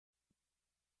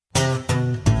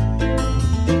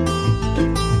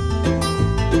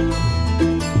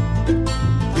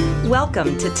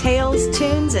Welcome to Tales,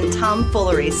 Tunes, and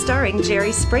Tomfoolery starring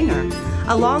Jerry Springer,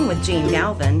 along with Gene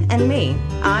Galvin and me.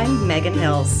 I'm Megan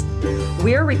Hills.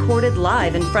 We're recorded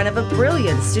live in front of a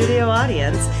brilliant studio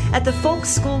audience at the Folk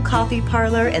School Coffee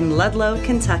Parlor in Ludlow,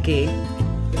 Kentucky.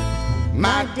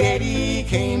 My daddy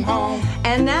came home.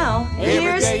 And now,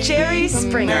 here's Jerry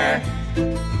Springer.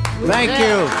 Thank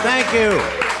you.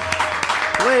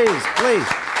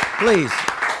 Please.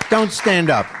 Don't stand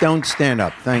up.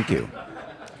 Thank you.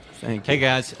 Hey,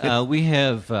 guys. We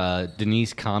have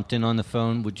Denise Compton on the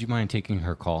phone. Would you mind taking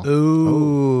her call?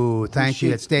 Ooh, thank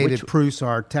you. It's David Pruce,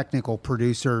 our technical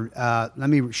producer.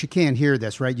 She can't hear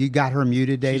this, right? You got her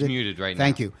muted, David? She's muted right now.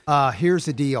 Thank you. Here's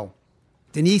the deal.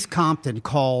 Denise Compton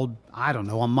called, I don't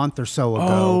know, a month or so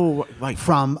ago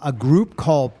from a group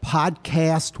called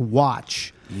Podcast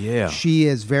Watch. Yeah. She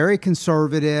is very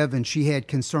conservative, and she had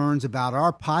concerns about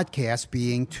our podcast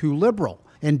being too liberal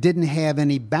and didn't have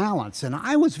any balance. And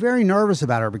I was very nervous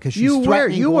about her because she's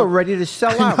threatening. You were ready to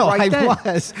sell out right then. I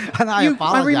was, and I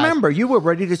apologize. I remember, you were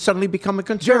ready to suddenly become a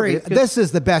conservative. Jerry, this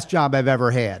is the best job I've ever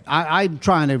had. I'm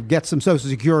trying to get some Social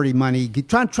Security money,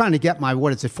 trying to get my,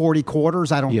 40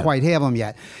 quarters? I don't quite have them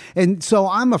yet. And so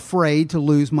I'm afraid to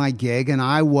lose my gig, and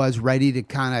I was ready to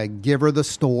kind of give her the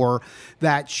store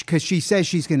because she says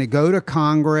she's going to go to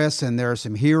Congress, and there are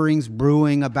some hearings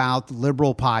brewing about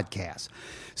liberal podcasts.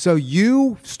 So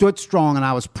you stood strong, and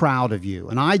I was proud of you,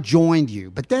 and I joined you.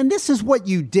 But then this is what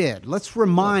you did. Let's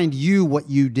remind you what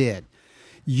you did.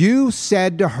 You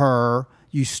said to her,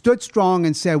 you stood strong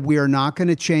and said, we are not going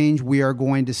to change. We are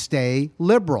going to stay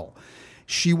liberal.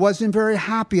 She wasn't very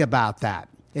happy about that.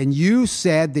 And you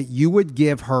said that you would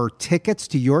give her tickets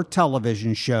to your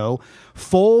television show,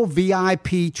 full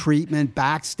VIP treatment,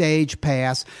 backstage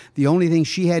pass. The only thing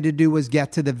she had to do was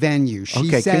get to the venue. She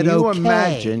said,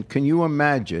 Can you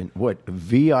imagine what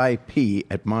VIP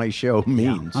at my show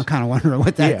means? Yeah, I'm kind of wondering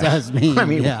what that does mean. I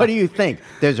mean, what do you think?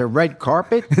 There's a red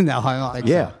carpet? No, I don't think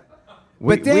so.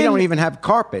 We don't even have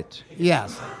carpets.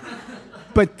 Yes.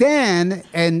 But then,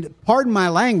 and pardon my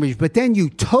language, but then you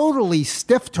totally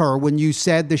stiffed her when you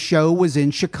said the show was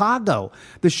in Chicago.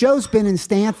 The show's been in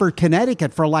Stamford,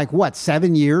 Connecticut for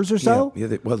 7 years or so?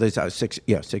 Yeah, well, there's 6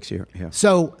 years. Yeah.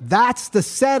 So that's the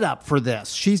setup for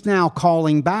this. She's now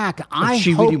calling back.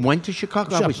 Really went to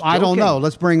Chicago? I don't know.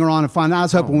 Let's bring her on and find out. I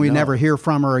was hoping we'd never hear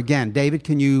from her again. David,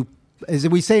 can you, as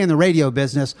we say in the radio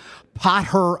business, pot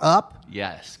her up?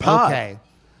 Yes. Pot. Okay.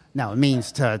 No, it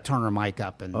means to turn her mic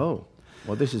up. And Well,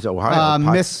 this is Ohio.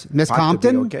 Miss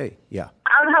Compton? Okay, yeah.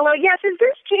 Hello, yes, is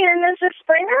this Gene and Mrs.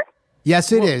 Springer?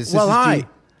 Yes, it is. Well, hi. Gene.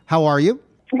 How are you?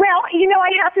 Well,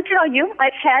 I have to tell you,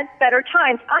 I've had better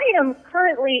times. I am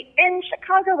currently in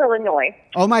Chicago, Illinois.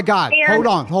 Oh, my God. And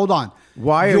Hold on.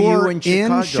 Why are you in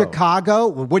Chicago? In Chicago?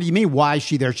 What do you mean, why is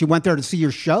she there? She went there to see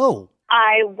your show.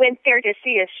 I went there to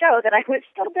see a show that I was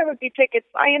told there would be tickets.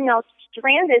 I am now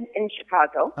stranded in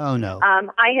Chicago. Oh, no.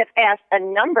 I have asked a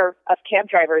number of cab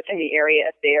drivers in the area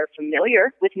if they are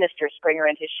familiar with Mr. Springer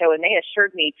and his show, and they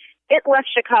assured me it left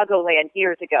Chicagoland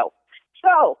years ago.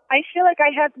 So I feel like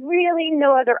I have really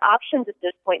no other options at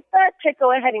this point but to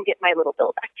go ahead and get my little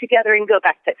bill back together and go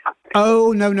back to Congress.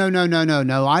 Oh,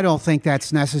 no. I don't think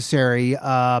that's necessary.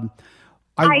 I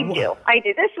do.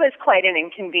 This was quite an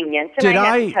inconvenience, and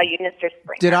I have to tell you, Mr.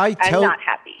 Springer, I'm not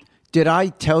happy. Did I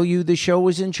tell you the show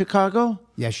was in Chicago?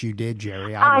 Yes, you did,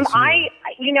 Jerry. I have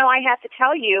to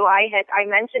tell you, I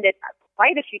mentioned it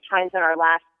quite a few times in our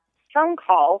last phone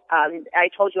call. I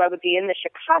told you I would be in the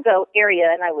Chicago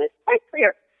area, and I was quite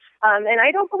clear. And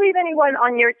I don't believe anyone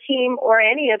on your team or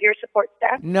any of your support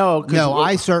staff. No,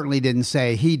 I certainly didn't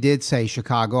say. He did say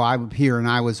Chicago. I'm here, and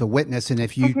I was a witness. And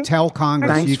if you tell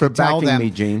Congress, you could tell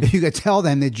them, Gene. You could tell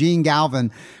them that Gene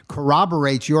Galvin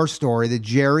corroborates your story. That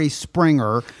Jerry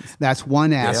Springer, that's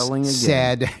one S,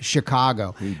 said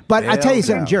Chicago. But I tell you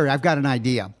something, Jerry. I've got an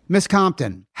idea. Miss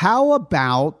Compton, how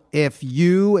about if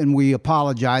you, and we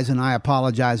apologize, and I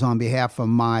apologize on behalf of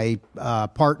my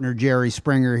partner Jerry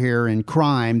Springer here in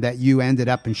crime, that you ended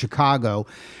up in Chicago.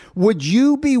 Would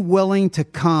you be willing to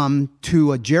come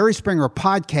to a Jerry Springer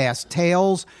podcast,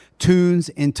 Tales, Tunes,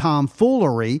 and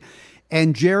Tomfoolery?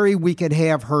 And Jerry, we could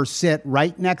have her sit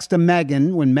right next to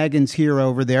Megan when Megan's here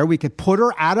over there. We could put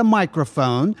her at a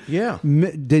microphone. Yeah.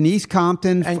 Denise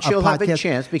Compton. And she'll have a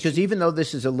chance, because even though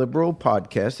this is a liberal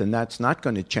podcast, and that's not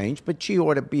going to change, but she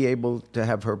ought to be able to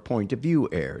have her point of view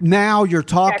aired. Now you're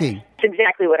talking. That's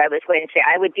exactly what I was going to say.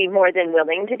 I would be more than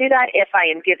willing to do that if I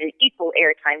am given equal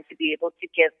airtime to be able to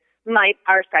give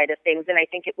our side of things. And I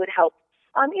think it would help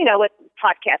what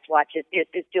Podcast Watch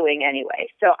is doing anyway.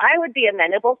 So I would be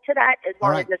amenable to that as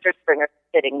long as Mr. Springer is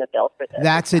fitting the bill for this.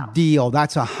 That's a deal.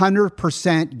 That's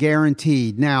 100%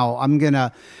 guaranteed. Now, I'm going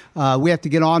to, we have to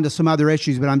get on to some other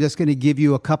issues, but I'm just going to give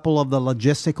you a couple of the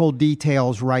logistical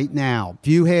details right now. If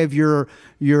you have your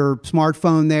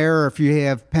smartphone there, or if you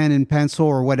have pen and pencil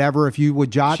or whatever, if you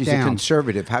would jot She's down. a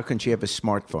conservative. How can she have a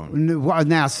smartphone?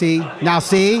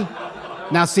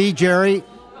 Now see, Jerry,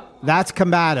 that's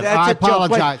combative. I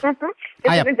apologize.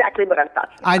 This is exactly what I'm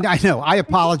talking about. I know. I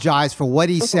apologize for what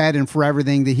he said and for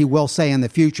everything that he will say in the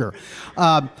future.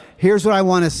 Here's what I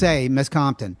want to say, Ms.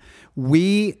 Compton.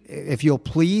 If you'll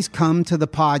please come to the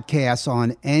podcast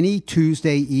on any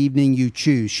Tuesday evening you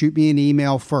choose, shoot me an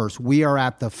email first. We are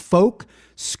at the Folk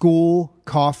School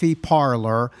Coffee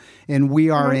Parlor, and we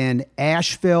are in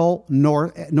Asheville,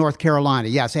 North Carolina.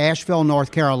 Yes, Asheville,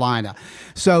 North Carolina.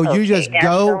 So you just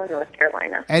go North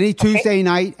Carolina. Any Tuesday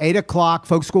night, 8:00,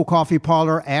 Folk School Coffee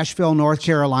Parlor, Asheville, North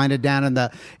Carolina, down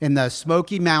in the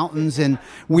Smoky Mountains. And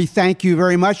we thank you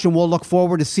very much, and we'll look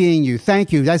forward to seeing you.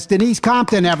 Thank you. That's Denise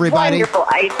Compton, everybody. Wonderful.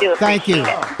 I do Thank you.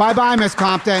 appreciate it. Bye-bye, Miss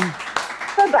Compton.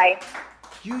 Bye-bye.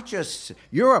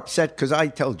 You're upset because I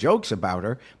tell jokes about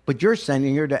her, but you're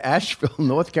sending her to Asheville,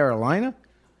 North Carolina?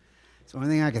 It's the only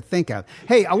thing I could think of.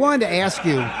 Hey, I wanted to ask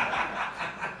you,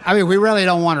 I mean, we really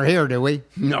don't want her here, do we?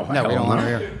 No, we don't want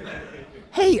her here.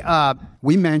 Hey,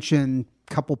 we mentioned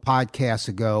a couple podcasts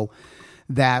ago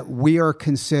that we are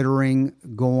considering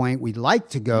we'd like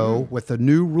to go with the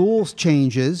new rules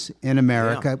changes in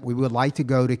America. Yeah. We would like to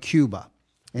go to Cuba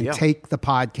and take the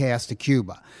podcast to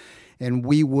Cuba. And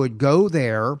we would go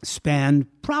there, spend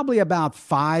probably about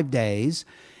 5 days.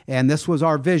 And this was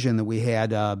our vision that we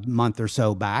had a month or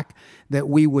so back, that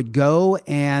we would go.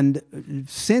 And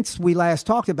since we last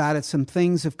talked about it, some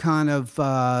things have kind of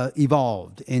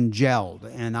evolved and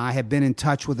gelled. And I have been in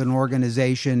touch with an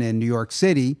organization in New York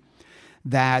City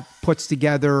that puts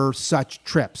together such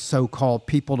trips, so-called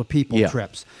people-to-people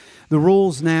trips. The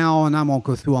rules now, and I won't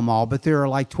go through them all, but there are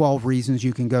like 12 reasons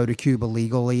you can go to Cuba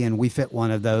legally, and we fit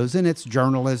one of those. And it's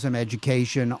journalism,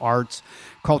 education, arts,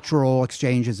 cultural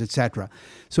exchanges, etc.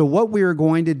 So what we are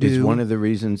going to do is one of the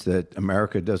reasons that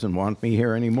America doesn't want me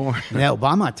here anymore. No, but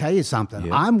I'm going to tell you something.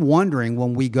 Yeah. I'm wondering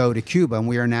when we go to Cuba, and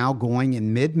we are now going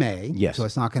in mid-May. Yes. So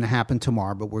it's not going to happen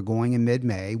tomorrow, but we're going in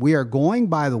mid-May. We are going,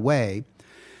 by the way,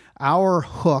 our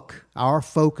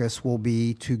focus will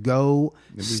be to go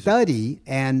study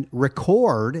and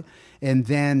record and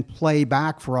then play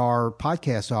back for our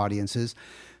podcast audiences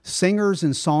singers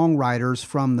and songwriters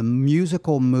from the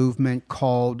musical movement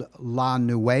called La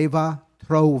Nueva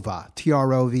Trova,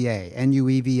 Trova,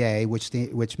 Nueva,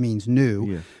 which means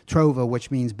new, Trova, which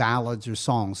means ballads or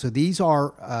songs. So these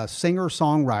are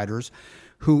singer-songwriters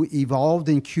who evolved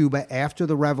in Cuba after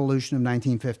the revolution of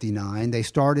 1959. They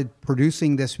started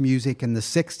producing this music in the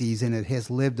 60s, and it has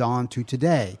lived on to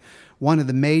today. One of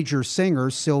the major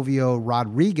singers, Silvio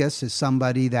Rodriguez, is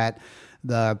somebody that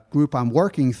the group I'm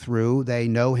working through, they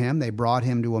know him. They brought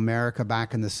him to America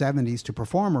back in the 70s to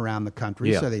perform around the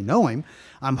country, so they know him.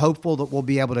 I'm hopeful that we'll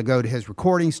be able to go to his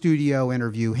recording studio,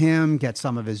 interview him, get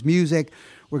some of his music.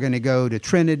 We're going to go to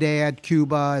Trinidad,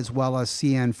 Cuba, as well as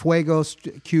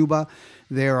Cienfuegos, Cuba.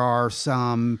 There are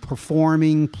some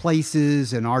performing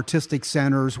places and artistic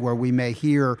centers where we may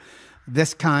hear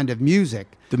this kind of music.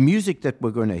 The music that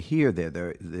we're going to hear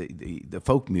there, the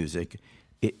folk music,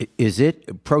 is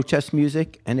it protest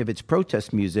music? And if it's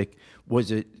protest music,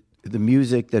 was it the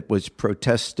music that was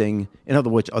protesting? In other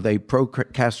words, are they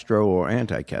pro-Castro or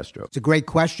anti-Castro? It's a great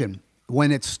question.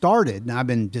 When it started, and I've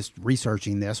been just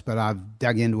researching this, but I've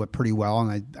dug into it pretty well,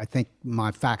 and I think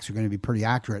my facts are going to be pretty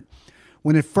accurate.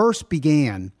 When it first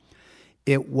began,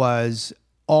 it was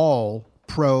all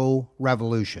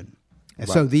pro-revolution. Right.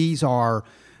 So these are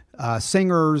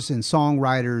singers and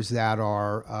songwriters that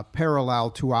are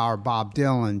parallel to our Bob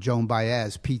Dylan, Joan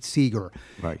Baez, Pete Seeger.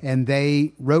 Right. And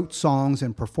they wrote songs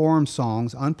and performed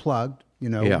songs, unplugged,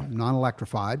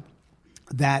 non-electrified,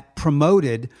 that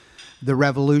promoted the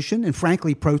revolution and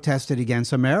frankly protested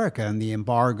against America and the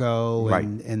embargo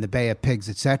and the Bay of Pigs,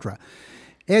 etc.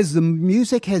 As the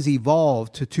music has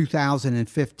evolved to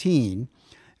 2015,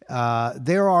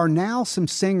 there are now some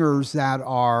singers that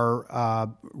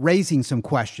are raising some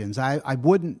questions. I've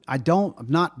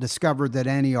not discovered that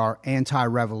any are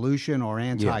anti-revolution or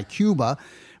anti-Cuba,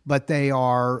 but there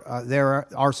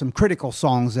are some critical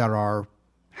songs that are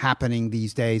happening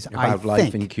these days. About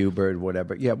life in Cuba or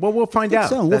whatever. Yeah, well, we'll find out.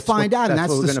 So we'll find out, and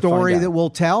that's the story that we'll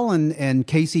tell. And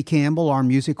Casey Campbell, our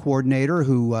music coordinator,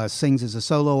 who sings as a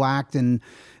solo act and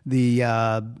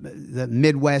the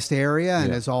Midwest area,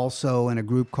 and is also in a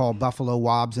group called Buffalo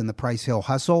Wobbs and the Price Hill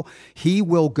Hustle. He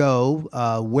will go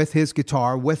with his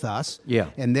guitar with us. Yeah.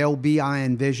 And there'll be, I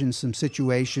envision, some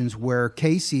situations where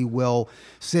Casey will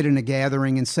sit in a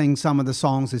gathering and sing some of the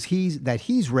songs that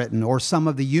he's written, or some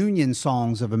of the Union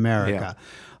songs of America.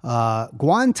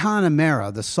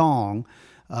 Guantanamera, the song,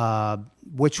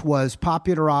 which was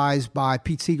popularized by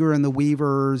Pete Seeger and the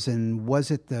Weavers, and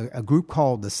was it a group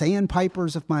called the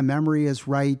Sandpipers, if my memory is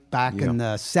right, back in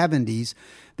the 70s,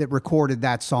 that recorded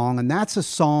that song. And that's a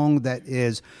song that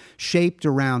is shaped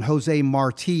around Jose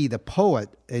Marti, the poet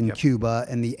in Cuba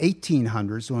in the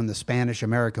 1800s, during the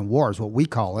Spanish-American War, is what we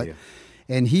call it.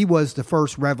 And he was the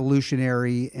first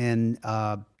revolutionary in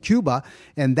Cuba.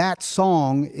 And that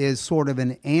song is sort of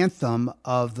an anthem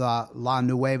of the La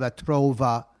Nueva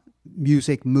Trova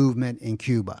music movement in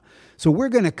Cuba. So we're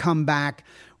going to come back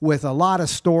with a lot of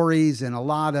stories and a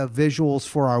lot of visuals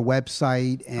for our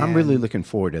website. And I'm really looking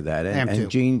forward to that. And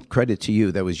Gene, credit to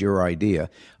you. That was your idea.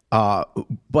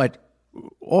 But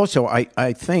also,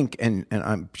 I think, and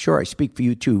I'm sure I speak for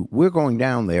you too, we're going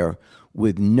down there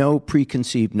with no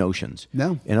preconceived notions.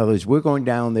 No. In other words, we're going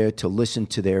down there to listen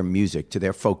to their music, to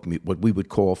their what we would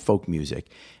call folk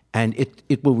music. And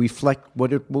it will reflect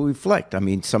what it will reflect. I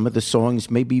mean, some of the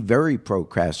songs may be very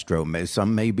pro-Castro,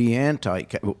 some may be anti.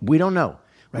 We don't know.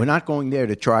 Right. We're not going there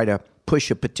to try to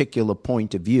push a particular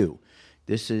point of view.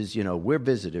 This is, we're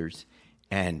visitors,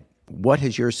 and what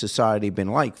has your society been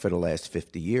like for the last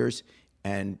 50 years?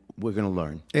 And we're going to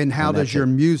learn. And how does your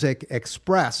music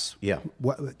express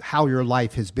how your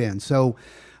life has been? So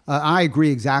I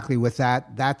agree exactly with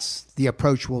that. That's the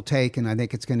approach we'll take, and I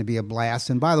think it's going to be a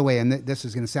blast. And by the way, and this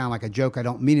is going to sound like a joke, I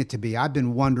don't mean it to be, I've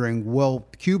been wondering, will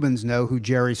Cubans know who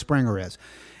Jerry Springer is?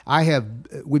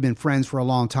 We've been friends for a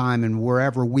long time, and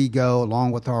wherever we go,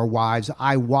 along with our wives,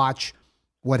 I watch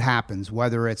what happens,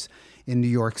 whether it's in New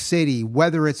York City,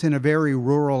 whether it's in a very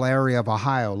rural area of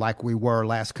Ohio, like we were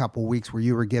last couple of weeks where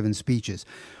you were giving speeches,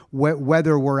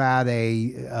 whether we're at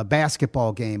a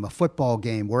basketball game, a football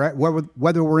game,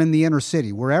 whether we're in the inner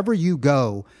city, wherever you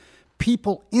go,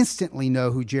 people instantly know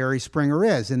who Jerry Springer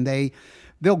is, and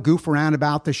they'll goof around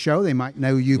about the show. They might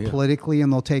know you politically,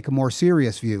 and they'll take a more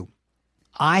serious view.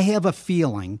 I have a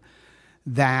feeling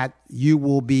that you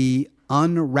will be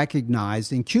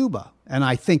unrecognized in Cuba. And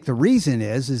I think the reason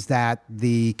is that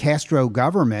the Castro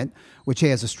government, which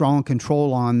has a strong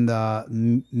control on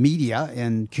the media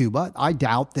in Cuba, I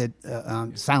doubt that,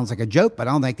 sounds like a joke, but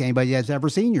I don't think anybody has ever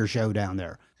seen your show down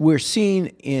there. We're seen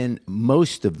in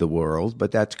most of the world,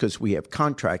 but that's because we have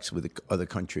contracts with other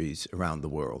countries around the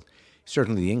world,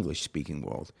 certainly the English-speaking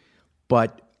world.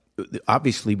 But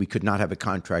obviously we could not have a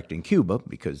contract in Cuba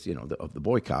because, of the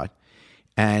boycott.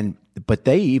 But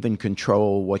they even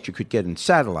control what you could get in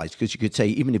satellites, because you could say,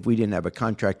 even if we didn't have a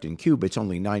contract in Cuba, it's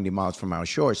only 90 miles from our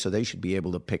shore, so they should be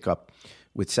able to pick up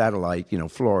with satellite,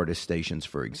 Florida stations,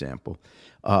 for example.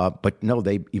 But no,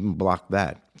 they even block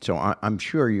that. So I'm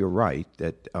sure you're right.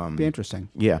 That be interesting.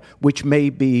 Yeah, which may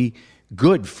be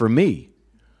good for me,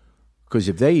 because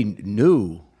if they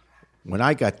knew when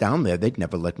I got down there, they'd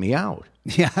never let me out.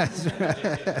 Yeah,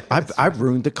 I've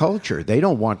ruined the culture. They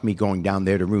don't want me going down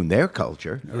there to ruin their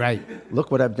culture. Right. Look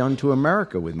what I've done to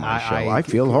America with my show. I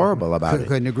feel horrible about it.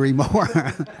 Couldn't agree more.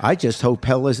 I just hope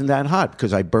hell isn't that hot,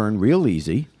 because I burn real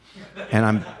easy,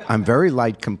 and I'm very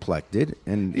light complected,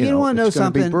 and you want to know it's going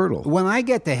to be something? brutal. When I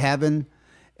get to heaven,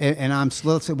 and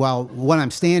when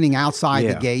I'm standing outside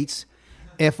the gates,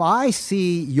 if I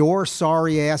see your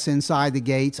sorry ass inside the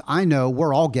gates, I know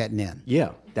we're all getting in.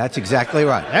 Yeah, that's exactly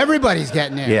right. Everybody's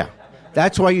getting in. Yeah,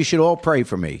 that's why you should all pray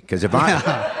for me, because if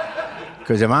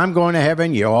I'm going to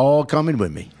heaven, you're all coming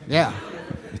with me. Yeah.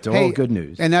 It's all good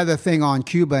news. Another thing on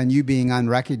Cuba and you being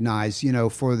unrecognized,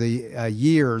 for the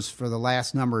years, for the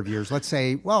last number of years, let's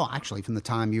say, well, actually from the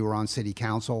time you were on city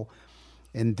council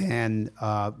and then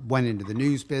went into the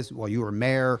news business. Well, you were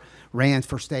mayor, ran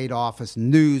for state office,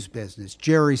 news business,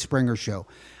 Jerry Springer Show.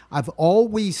 I've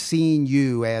always seen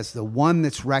you as the one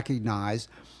that's recognized,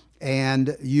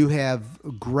 and you have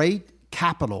great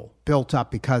capital built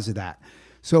up because of that.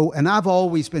 So, and I've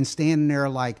always been standing there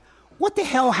like, what the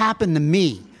hell happened to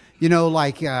me?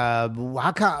 Why?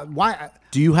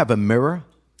 Do you have a mirror?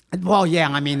 Well,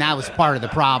 yeah, that was part of the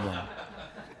problem.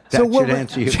 That should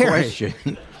answer your question.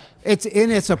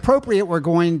 It's appropriate we're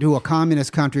going to a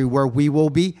communist country where we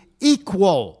will be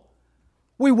equal.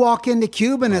 We walk into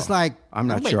Cuba and it's like, I'm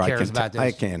not sure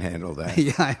I can't handle that.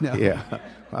 Yeah, I know.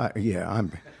 Yeah,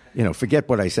 I'm. Forget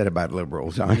what I said about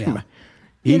liberals. I'm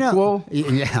equal.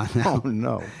 Yeah. Oh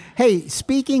no. Hey,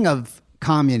 speaking of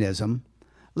communism,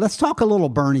 let's talk a little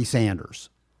Bernie Sanders.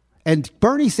 And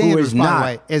Bernie Sanders, is by not- the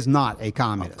way, is not a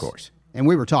communist. Of course. And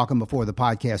we were talking before the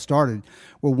podcast started.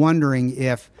 We're wondering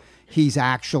if he's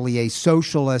actually a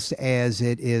socialist as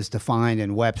it is defined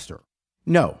in Webster.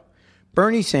 No,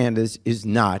 Bernie Sanders is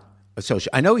not a socialist.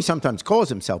 I know he sometimes calls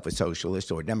himself a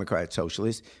socialist or a Democrat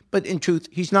socialist, but in truth,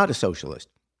 he's not a socialist.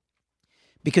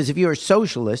 Because if you're a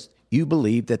socialist, you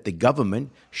believe that the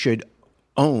government should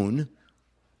own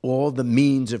all the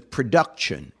means of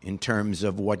production in terms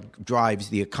of what drives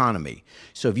the economy.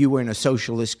 So if you were in a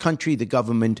socialist country, the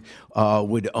government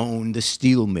would own the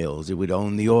steel mills, it would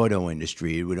own the auto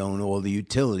industry, it would own all the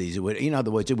utilities. It would, in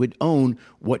other words, it would own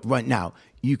what right now.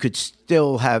 You could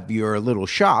still have your little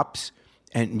shops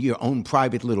and your own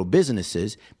private little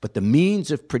businesses, but the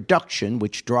means of production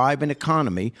which drive an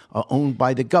economy are owned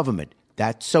by the government.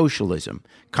 That's socialism.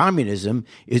 Communism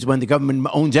is when the government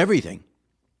owns everything.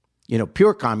 You know,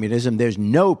 pure communism, there's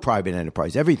no private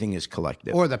enterprise. Everything is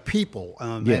collective. Or the people.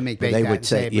 They would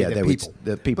say,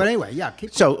 the people. But anyway, yeah.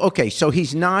 So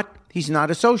he's not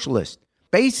a socialist.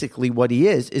 Basically, what he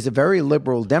is a very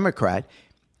liberal Democrat.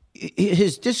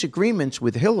 His disagreements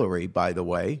with Hillary, by the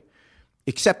way,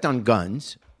 except on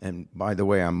guns, and by the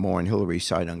way, I'm more on Hillary's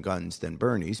side on guns than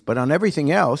Bernie's, but on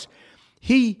everything else,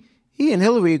 he and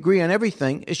Hillary agree on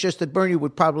everything. It's just that Bernie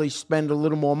would probably spend a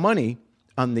little more money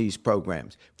on these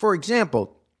programs. For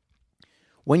example,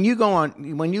 when you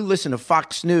listen to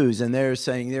Fox News and they're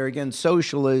saying they're against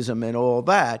socialism and all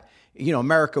that, you know,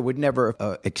 America would never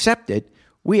accept it.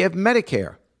 We have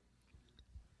Medicare.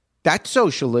 That's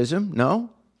socialism,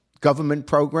 no? Government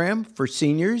program for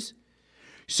seniors.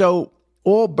 So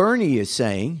all Bernie is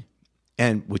saying,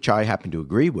 and which I happen to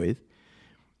agree with,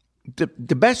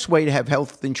 the best way to have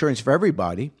health insurance for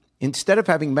everybody, instead of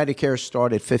having Medicare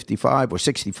start at 55 or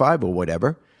 65 or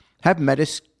whatever, have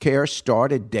Medicare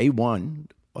start at day one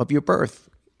of your birth.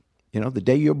 You know, the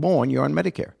day you're born, you're on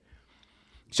Medicare.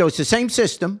 So it's the same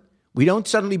system. We don't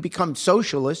suddenly become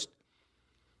socialist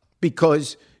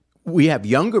because we have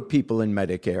younger people in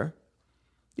Medicare.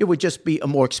 It would just be a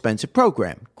more expensive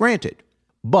program, granted.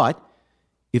 But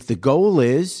if the goal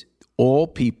is all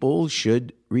people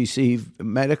should receive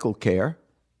medical care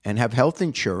and have health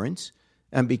insurance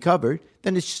and be covered,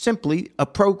 then it's simply a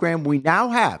program we now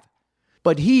have.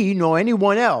 But he, nor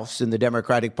anyone else in the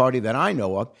Democratic Party that I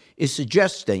know of, is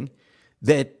suggesting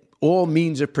that all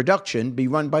means of production be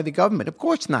run by the government. Of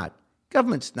course not.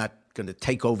 Government's not going to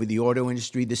take over the auto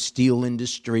industry, the steel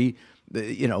industry,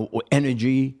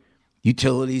 energy,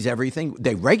 utilities, everything.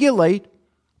 They regulate.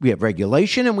 We have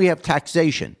regulation and we have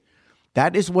taxation.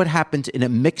 That is what happens in a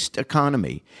mixed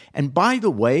economy. And by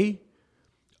the way,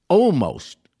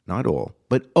 almost, not all,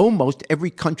 but almost every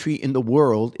country in the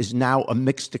world is now a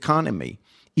mixed economy.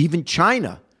 Even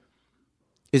China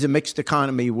is a mixed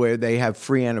economy where they have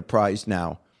free enterprise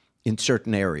now in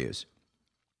certain areas.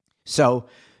 So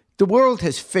the world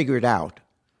has figured out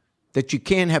that you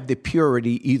can't have the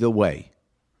purity either way,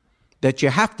 that you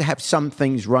have to have some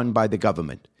things run by the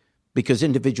government because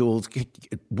individuals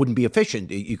wouldn't be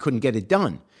efficient. You couldn't get it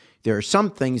done. There are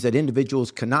some things that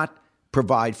individuals cannot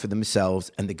provide for themselves,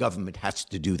 and the government has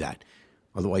to do that.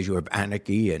 Otherwise, you have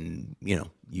anarchy and,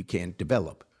 you can't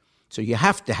develop. So you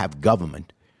have to have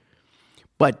government.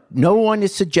 But no one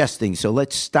is suggesting, so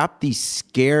let's stop these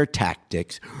scare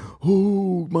tactics.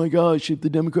 Oh, my gosh, if the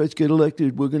Democrats get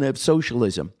elected, we're going to have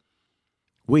socialism.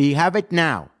 We have it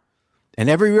now. And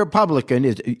every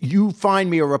Republican you find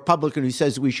me a Republican who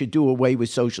says we should do away with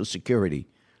Social Security.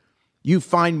 You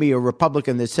find me a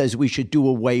Republican that says we should do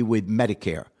away with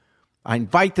Medicare. I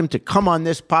invite them to come on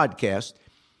this podcast,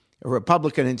 a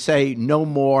Republican, and say no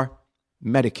more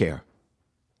Medicare.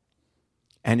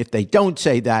 And if they don't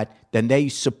say that, then they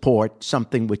support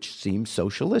something which seems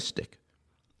socialistic.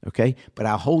 Okay? But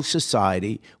our whole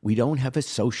society, we don't have a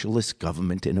socialist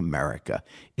government in America.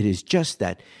 It is just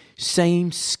that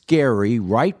same scary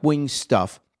right-wing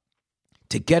stuff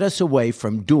to get us away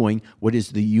from doing what is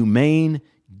the humane,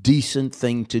 decent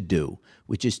thing to do,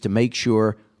 which is to make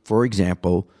sure, for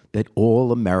example, that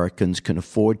all Americans can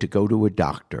afford to go to a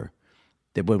doctor,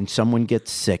 that when someone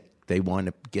gets sick, they want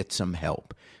to get some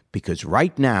help. Because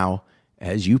right now,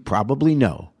 as you probably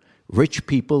know, rich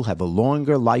people have a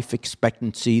longer life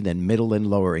expectancy than middle and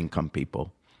lower income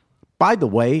people. By the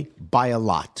way, by a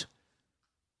lot.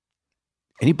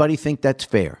 Anybody think that's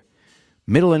fair?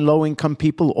 Middle and low income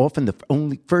people, often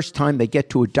the first time they get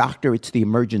to a doctor, it's the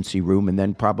emergency room, and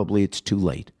then probably it's too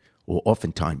late. Or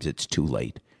oftentimes it's too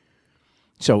late.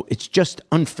 So it's just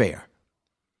unfair.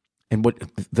 And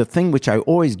the thing which I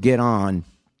always get on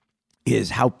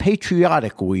is how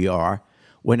patriotic we are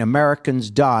when Americans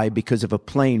die because of a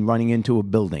plane running into a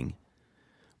building.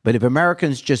 But if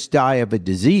Americans just die of a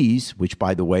disease, which,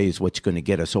 by the way, is what's going to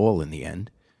get us all in the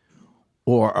end,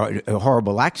 or a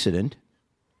horrible accident,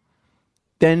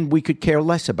 then we could care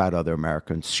less about other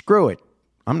Americans. Screw it.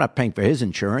 I'm not paying for his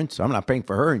insurance. I'm not paying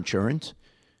for her insurance.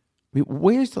 I mean,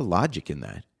 where's the logic in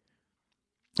that?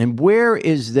 And where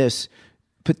is this,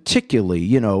 particularly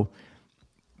the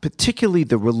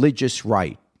religious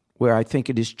right, where I think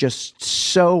it is just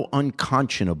so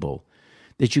unconscionable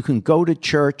that you can go to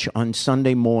church on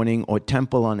Sunday morning or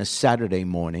temple on a Saturday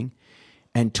morning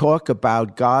and talk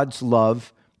about God's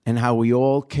love and how we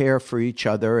all care for each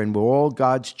other and we're all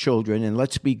God's children and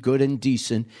let's be good and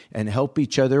decent and help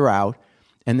each other out.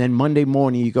 And then Monday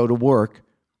morning you go to work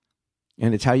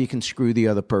and it's how you can screw the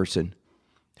other person,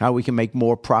 how we can make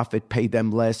more profit, pay them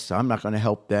less. I'm not going to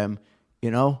help them.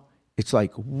 It's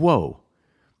like, whoa.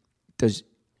 Does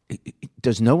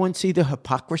no one see the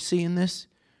hypocrisy in this?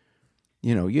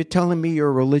 You're telling me you're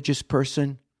a religious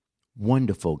person?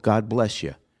 Wonderful. God bless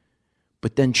you.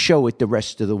 But then show it the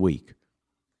rest of the week.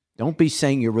 Don't be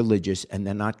saying you're religious and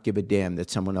then not give a damn that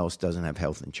someone else doesn't have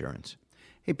health insurance.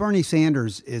 Hey, Bernie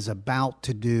Sanders is about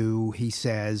to do, he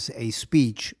says, a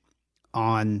speech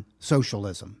on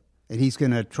socialism. And he's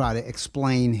going to try to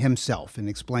explain himself and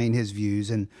explain his views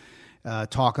and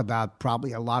talk about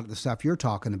probably a lot of the stuff you're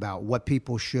talking about, what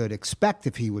people should expect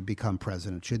if he would become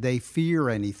president. Should they fear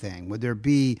anything? Would there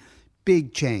be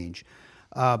big change?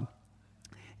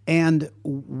 And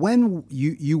when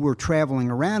you were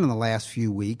traveling around in the last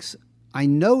few weeks, I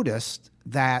noticed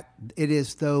that it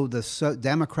is though the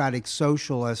Democratic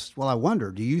Socialist, well, I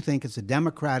wonder, do you think it's a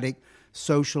Democratic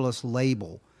Socialist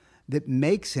label that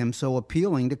makes him so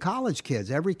appealing to college kids?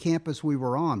 Every campus we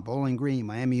were on, Bowling Green,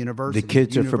 Miami University. The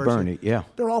kids are for Bernie, yeah.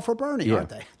 They're all for Bernie, aren't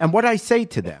they? And what I say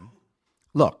to them,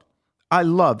 look, I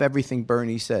love everything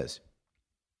Bernie says,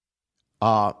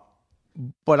 but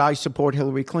I support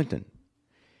Hillary Clinton.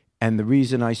 And the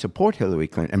reason I support Hillary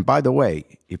Clinton, and by the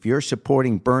way, if you're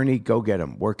supporting Bernie, go get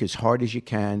him. Work as hard as you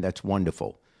can. That's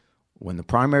wonderful. When the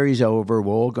primary's over,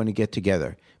 we're all going to get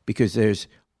together because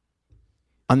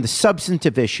on the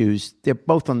substantive issues, they're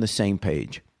both on the same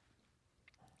page.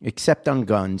 Except on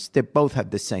guns, they both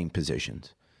have the same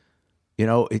positions.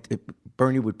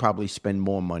 Bernie would probably spend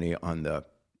more money on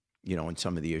on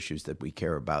some of the issues that we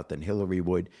care about than Hillary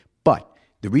would. But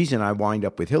the reason I wind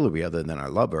up with Hillary, other than I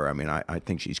love her, I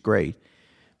think she's great,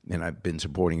 and I've been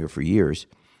supporting her for years.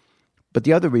 But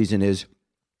the other reason is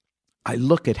I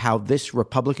look at how this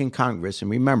Republican Congress, and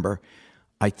remember,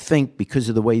 I think because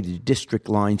of the way the district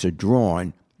lines are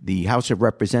drawn, the House of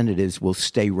Representatives will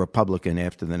stay Republican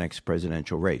after the next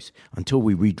presidential race. Until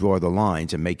we redraw the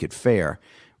lines and make it fair,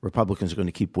 Republicans are going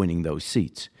to keep winning those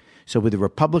seats. So with the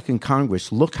Republican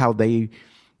Congress, look how they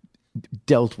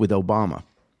dealt with Obama.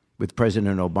 With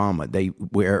President Obama, they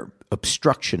were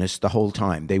obstructionists the whole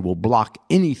time. They will block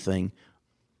anything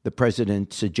the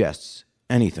president suggests,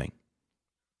 anything.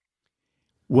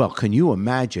 Well, can you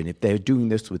imagine if they're doing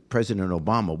this with President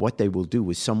Obama, what they will do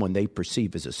with someone they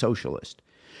perceive as a socialist?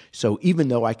 So even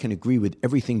though I can agree with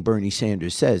everything Bernie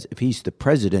Sanders says, if he's the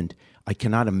president, I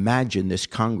cannot imagine this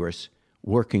Congress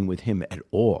working with him at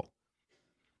all.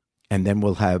 And then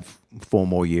we'll have 4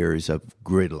 more years of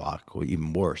gridlock or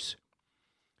even worse.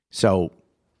 So,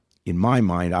 in my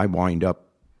mind, I wind up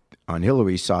on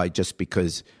Hillary's side just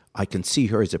because I can see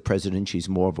her as a president. She's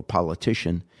more of a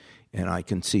politician, and I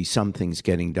can see some things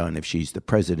getting done. If she's the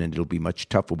president, it'll be much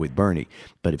tougher with Bernie.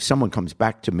 But if someone comes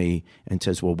back to me and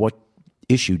says, well, what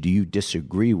issue do you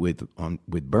disagree with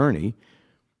Bernie?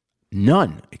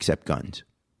 None except guns.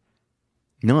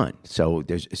 None. So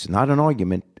it's not an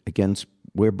argument against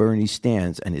where Bernie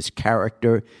stands and his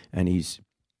character, and he's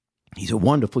a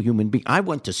wonderful human being. I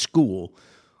went to school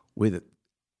with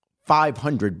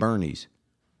 500 Bernies.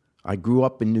 I grew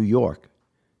up in New York.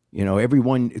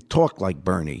 Everyone talked like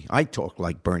Bernie. I talked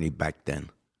like Bernie back then.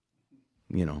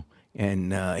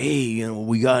 And hey,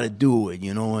 we got to do it.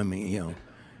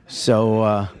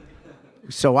 So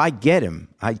I get him.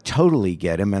 I totally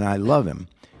get him, and I love him.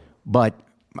 But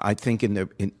I think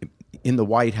in the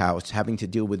White House, having to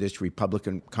deal with this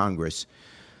Republican Congress,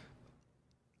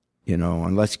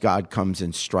 unless God comes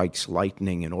and strikes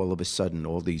lightning and all of a sudden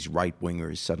all these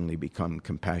right-wingers suddenly become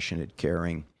compassionate,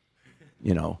 caring,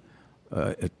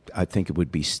 I think it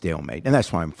would be stalemate. And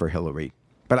that's why I'm for Hillary.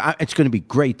 But it's going to be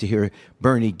great to hear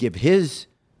Bernie give his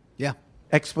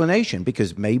explanation,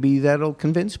 because maybe that'll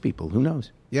convince people. Who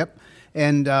knows? Yep.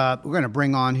 And we're going to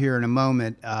bring on here in a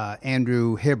moment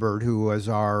Andrew Hibbard, who was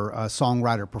our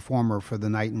songwriter-performer for the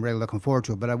night, and really looking forward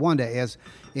to it. But I wanted to ask,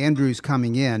 Andrew's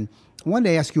coming in, I wanted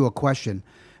to ask you a question.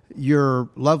 your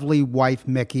lovely wife,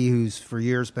 Mickey, who's for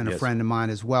years been a Yes. friend of mine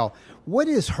as well. What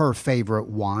is her favorite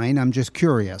wine? I'm just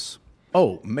curious.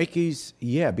 Oh, Mickey's,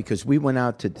 yeah, because we went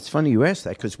out to, it's funny you asked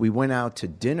that, because we went out to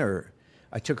dinner.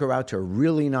 I took her out to a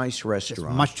really nice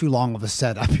restaurant. Much too long of a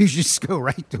setup. You should just go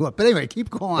right to it. But anyway, keep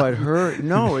going. But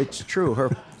no, it's true.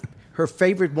 Her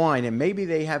favorite wine, and maybe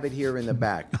they have it here in the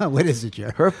back. What is it,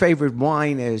 Jerry? Her favorite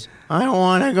wine is, I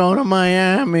want to go to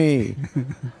Miami.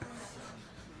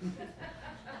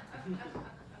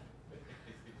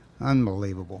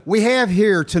 Unbelievable. We have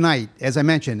here tonight, as I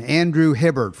mentioned, Andrew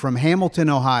Hibbert from Hamilton,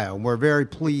 Ohio. We're very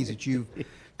pleased that you've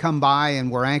come by, and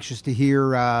we're anxious to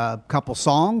hear a couple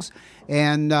songs.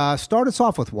 And start us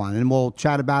off with one, and we'll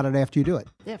chat about it after you do it.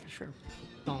 Yeah, for sure.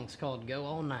 The song's called Go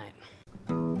All Night.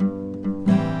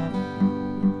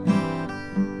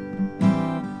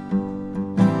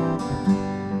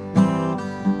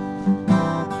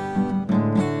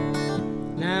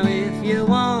 Now if you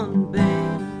want,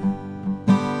 babe,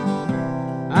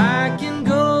 I can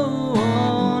go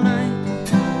all night.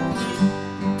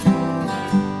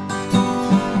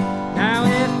 Now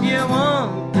if you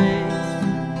want, babe,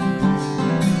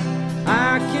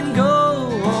 I can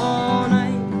go all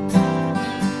night.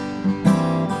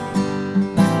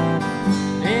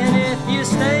 And if you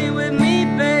stay with me,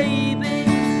 baby,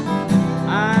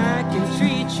 I can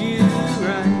treat you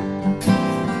right.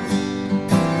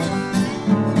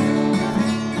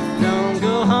 Don't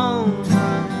go home,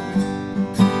 honey.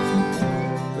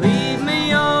 Leave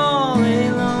me all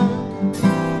alone.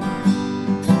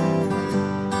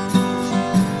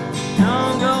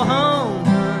 Don't go home,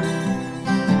 honey.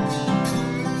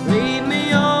 Leave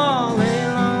me all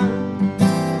alone.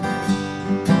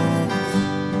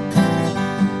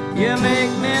 You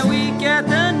make me weak at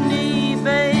the knee,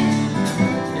 babe,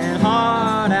 and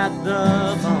hard at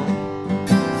the bone.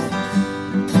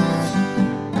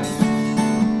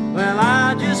 Well,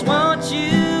 I just want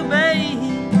you,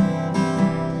 babe,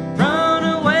 run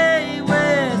away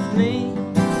with me.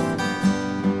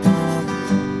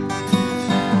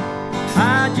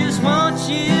 I just want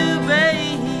you,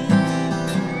 babe,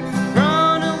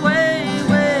 run away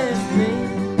with me.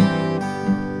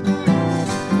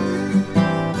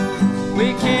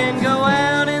 We can go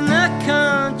out in the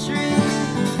country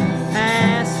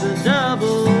past the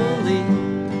double E.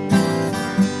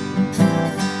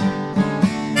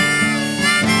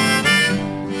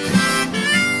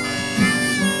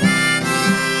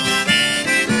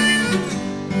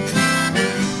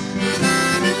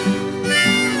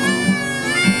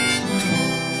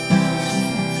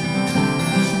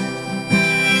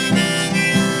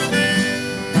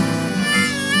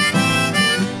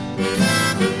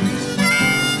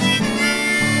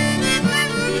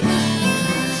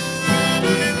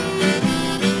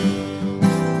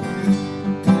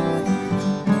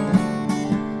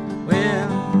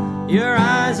 Well, your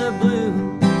eyes are blue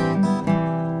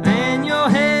and your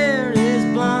hair is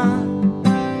blonde.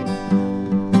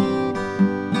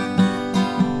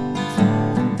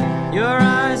 Your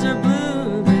eyes are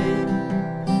blue, babe,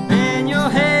 and your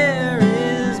hair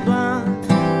is blonde.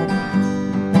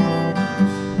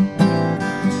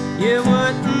 You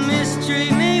wouldn't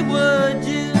mistreat me, would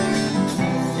you,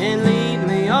 and leave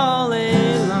me all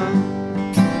alone?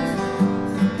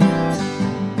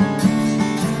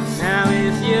 Now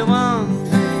if you want,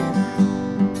 babe,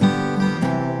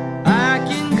 I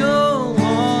can go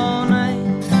all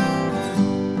night.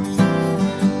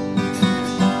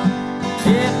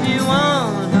 If you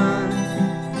want, honey,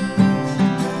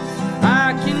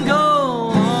 I can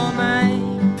go all night.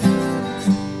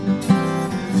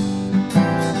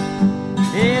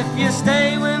 If you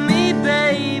stay with me,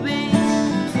 baby,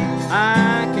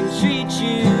 I can treat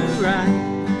you right.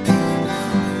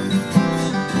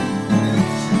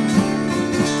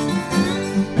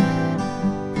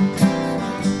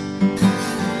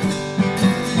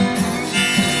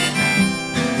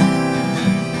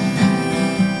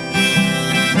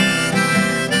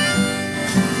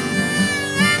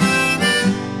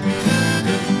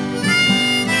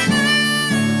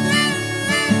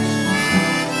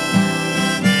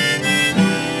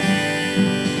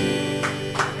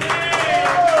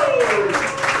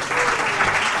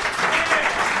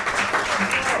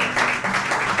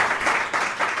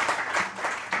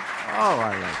 Oh,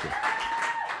 I like it.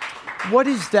 What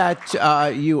is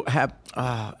that you have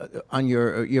on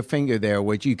your finger there?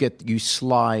 Where you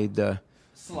slide?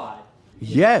 Slide.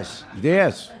 Yes,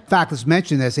 yes. fact, let's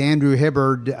mention this. Andrew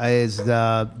Hibbard is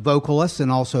the vocalist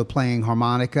and also playing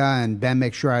harmonica. And Ben,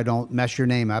 make sure I don't mess your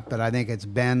name up, but I think it's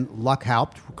Ben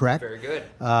Luckhaupt, correct? Very good.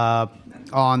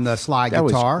 On the slide guitar.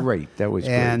 That was great. That was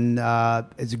great. And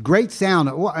it's a great sound.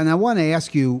 And I want to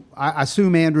ask you, I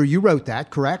assume, Andrew, you wrote that,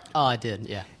 correct? Oh, I did,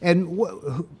 yeah. And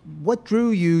what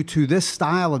drew you to this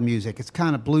style of music? It's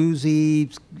kind of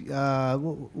bluesy.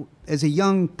 As a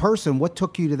young person, what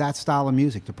took you to that style of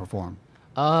music to perform?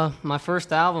 My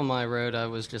first album I wrote, I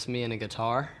was just me and a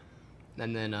guitar.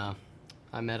 And then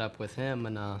I met up with him,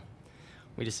 and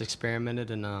we just experimented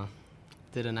and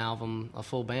did an album, a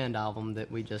full band album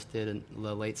that we just did in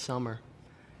the late summer.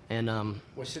 And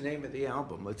what's the name of the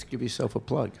album? Let's give yourself a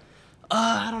plug.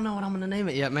 I don't know what I'm going to name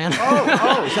it yet, man. It's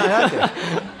not out there.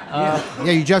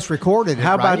 Yeah, you just recorded it.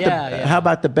 How about right? How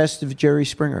about the best of Jerry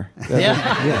Springer?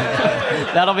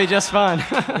 That'll be just fun.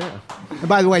 And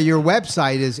by the way, your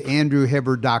website is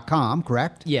andrewhibbard.com,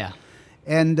 correct? Yeah.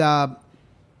 And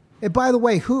by the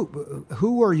way,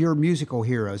 who are your musical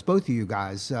heroes? Both of you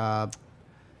guys.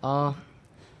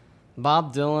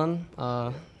 Bob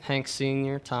Dylan, Hank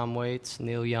Sr., Tom Waits,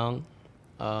 Neil Young,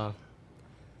 a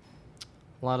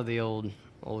lot of the old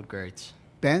greats.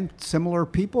 Ben, similar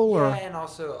people, or Yeah, and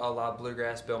also a lot of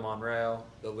bluegrass. Bill Monroe,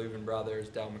 the Louvin Brothers,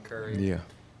 Del McCurry,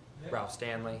 Ralph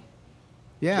Stanley,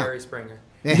 Jerry Springer.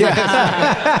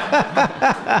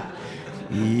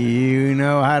 You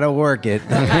know how to work it.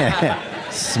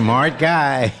 Smart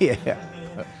guy.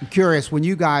 I'm curious, when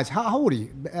you guys, how old are you?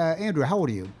 Andrew, how old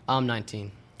are you? I'm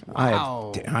 19.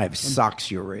 I have socks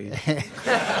your age.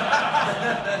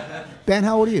 Ben,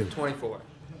 how old are you? 24.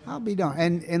 I'll be done.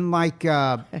 And like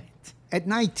at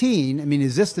 19, I mean,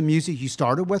 is this the music you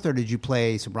started with, or did you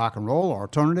play some rock and roll or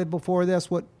alternative before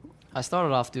this? What? I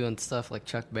started off doing stuff like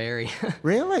Chuck Berry.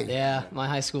 Really? Yeah, my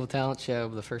high school talent show,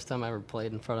 the first time I ever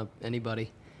played in front of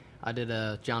anybody, I did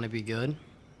Johnny B. Good.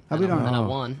 And I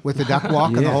won. With the duck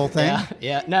walk and the whole thing?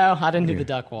 Yeah. No, I didn't do the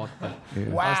duck walk, but I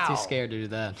was too scared to do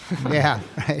that. Yeah,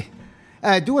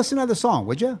 right. Do us another song,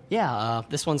 would you? Yeah,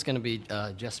 this one's going to be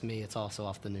Just Me. It's also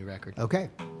off the new record. Okay.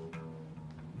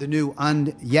 The new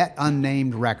yet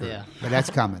unnamed record. Yeah. But that's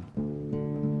coming.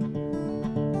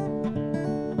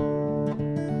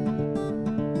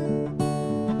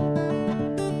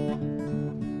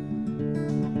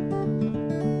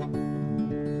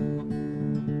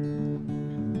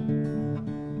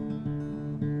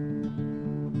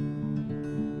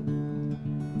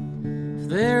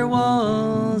 There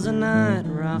was a night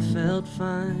where I felt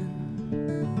fine,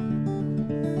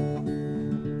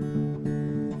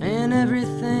 and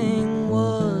everything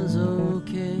was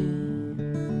okay.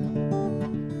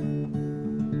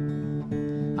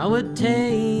 I would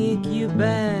take you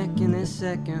back in a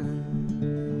second.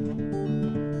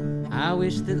 I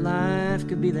wish that life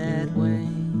could be that way.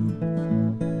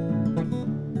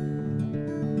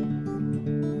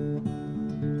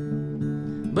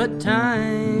 But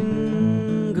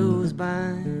time goes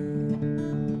by,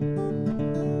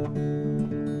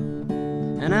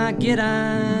 and I get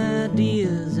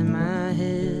ideas in my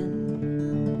head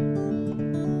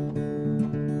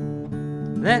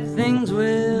that things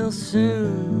will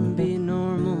soon be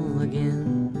normal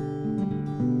again.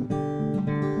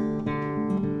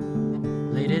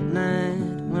 Late at night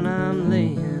when I'm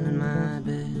laying in my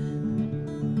bed,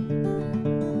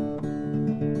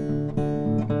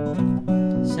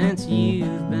 since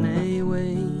you've been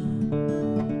away,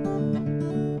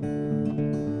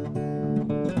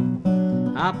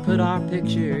 I put our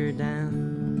picture down,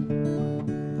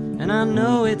 and I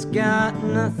know it's got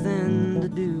nothing to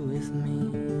do with me.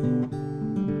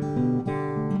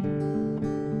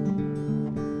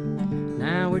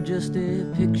 Now we're just a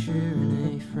picture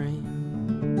in a frame.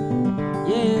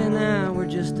 Yeah, now we're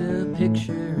just a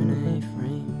picture in a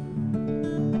frame.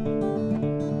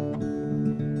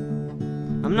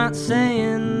 I'm not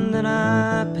saying that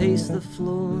I pace the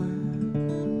floor,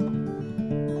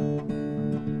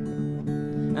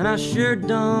 and I sure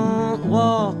don't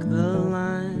walk the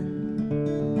line,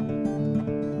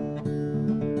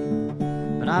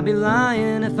 but I'd be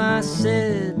lying if I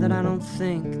said that I don't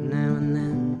think now and then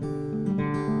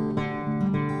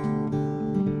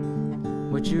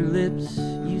what your lips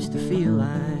used to feel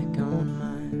like on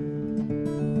mine.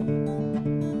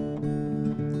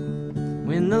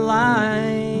 When the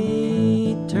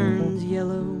light turns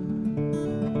yellow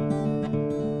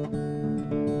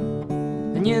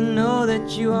and you know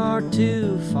that you are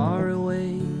too far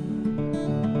away,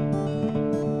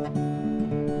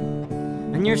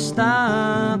 and you're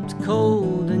stopped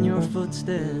cold in your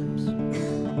footsteps,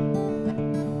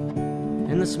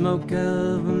 and the smoke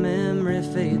of a memory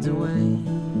fades away.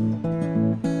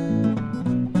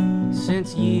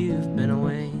 since you've been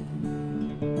away.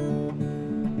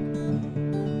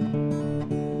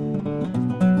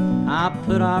 I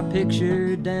put our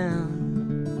picture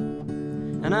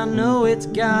down, and I know it's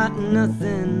got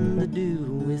nothing to do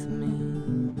with me.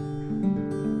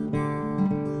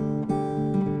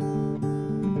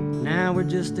 Now we're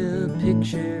just a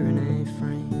picture in a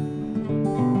frame.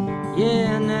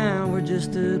 Yeah, now we're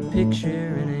just a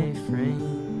picture in a frame.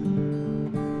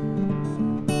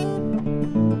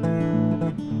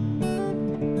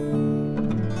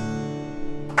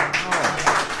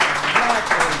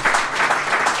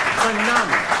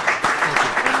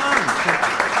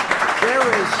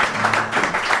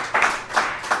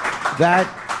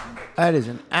 That is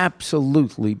an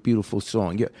absolutely beautiful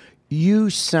song.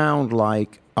 You sound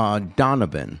like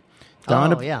Donovan.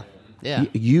 Oh, yeah. Yeah.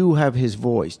 You have his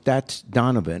voice. That's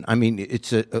Donovan. I mean,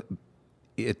 it's a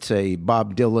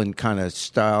Bob Dylan kind of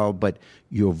style, but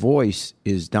your voice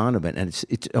is Donovan, and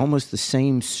it's almost the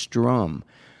same strum.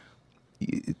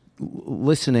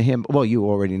 Listen to him. Well, you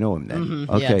already know him then.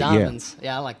 Mm-hmm. Okay, yeah, Donovan's.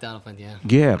 Yeah, I like Donovan, yeah.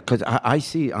 Yeah, because I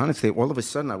see, honestly, all of a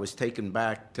sudden I was taken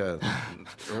back to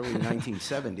early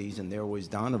 1970s, and there was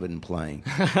Donovan playing.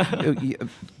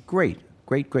 Great.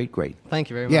 Thank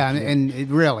you very much. Yeah, and it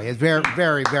really is very,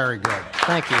 very, very good.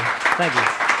 Thank you.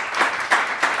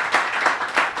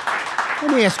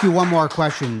 Let me ask you one more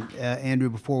question,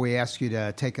 Andrew, before we ask you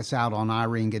to take us out on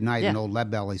Irene Goodnight, an old Lead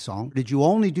Belly song. Did you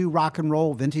only do rock and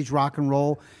roll, vintage rock and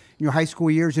roll in your high school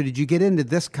years, or did you get into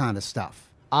this kind of stuff?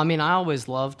 I mean, I always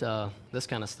loved this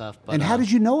kind of stuff. But, and how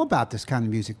did you know about this kind of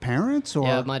music? Parents? Or?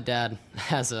 Yeah, my dad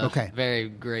has a very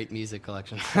great music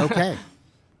collection. Okay.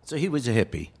 So he was a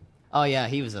hippie. Oh, yeah,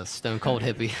 he was a stone-cold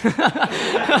hippie.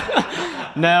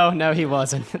 No, he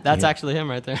wasn't. That's actually him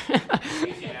right there.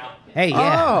 Hey,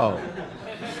 yeah.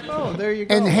 Oh, there you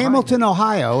go. In Hamilton,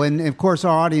 Ohio, and of course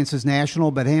our audience is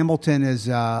national, but Hamilton is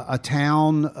a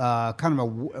town, kind of a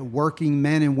working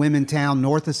men and women town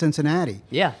north of Cincinnati.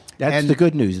 Yeah. That's the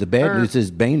good news. The bad news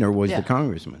is Boehner was the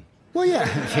congressman. Well, yeah.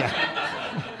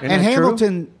 And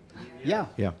Hamilton, true?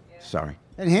 Yeah. Sorry.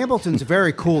 And Hamilton's a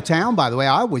very cool town, by the way.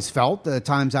 I always felt the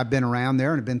times I've been around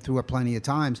there, and have been through it plenty of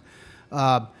times.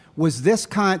 Was this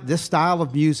style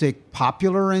of music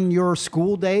popular in your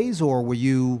school days, or were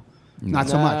you not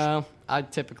so much? I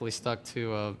typically stuck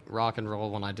to rock and roll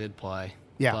when I did play.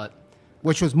 Yeah, but,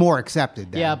 which was more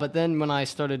accepted then. Yeah, but then when I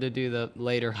started to do the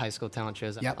later high school talent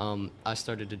shows, I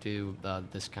started to do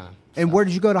this kind of And stuff. where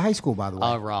did you go to high school, by the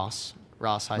way? Ross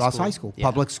High School. Ross High School, Yeah.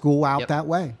 public school out that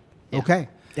way. Yeah. Okay.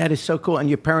 That is so cool. And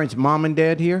your parents, mom and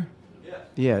dad here?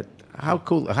 Yeah. How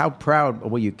cool, how proud,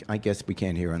 well, I guess we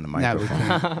can't hear on the microphone.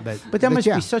 No, we can't. But that must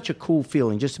be such a cool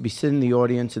feeling, just to be sitting in the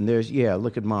audience and there's,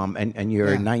 look at mom, and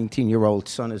your 19-year-old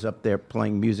son is up there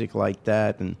playing music like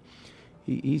that, and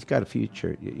he's got a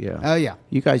future. Yeah. Oh, yeah.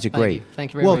 You guys are great.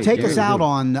 Thank you very much. Well, take us out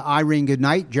on Irene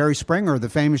Goodnight. Jerry Springer, the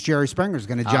famous Jerry Springer, is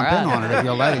going to jump in on it if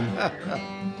you'll let him.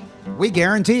 We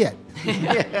guarantee it.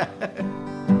 Yeah.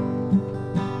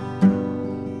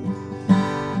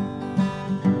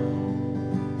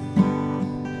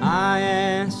 I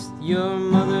asked your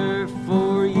mother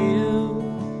for you.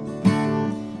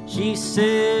 She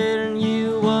said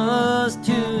you was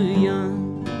too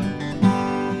young.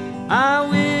 I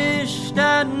wished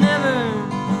I'd never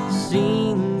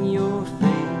seen your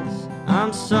face.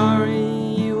 I'm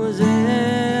sorry you was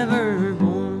ever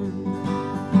born.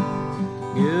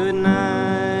 Good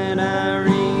night,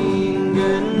 Irene.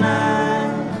 Good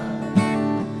night.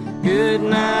 Good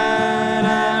night,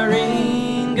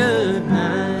 Irene. Good night.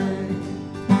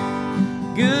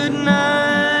 Good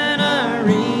night,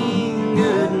 Irene.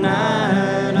 Good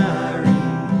night,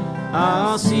 Irene.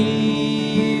 I'll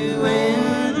see you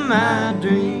in my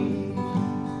dreams.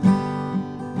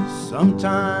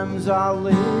 Sometimes I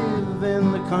live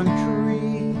in the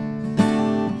country,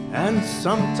 and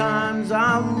sometimes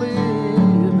I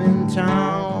live in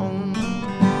town.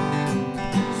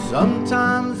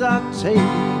 Sometimes I take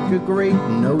a great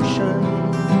notion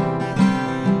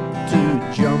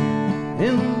to jump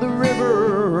in the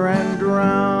river and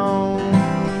drown.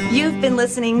 You've been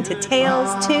listening to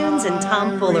Tales, Tunes, and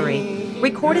Tomfoolery,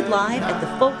 recorded live at the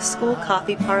Folk School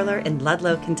Coffee Parlor in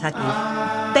Ludlow, Kentucky.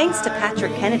 Thanks to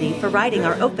Patrick Kennedy for writing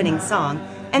our opening song,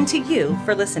 and to you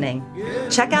for listening.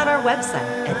 Check out our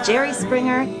website at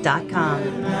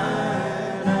jerryspringer.com.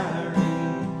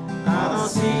 I'll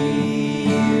see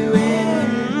you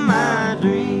in my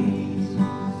dreams.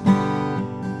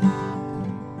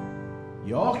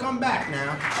 You all come back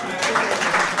now.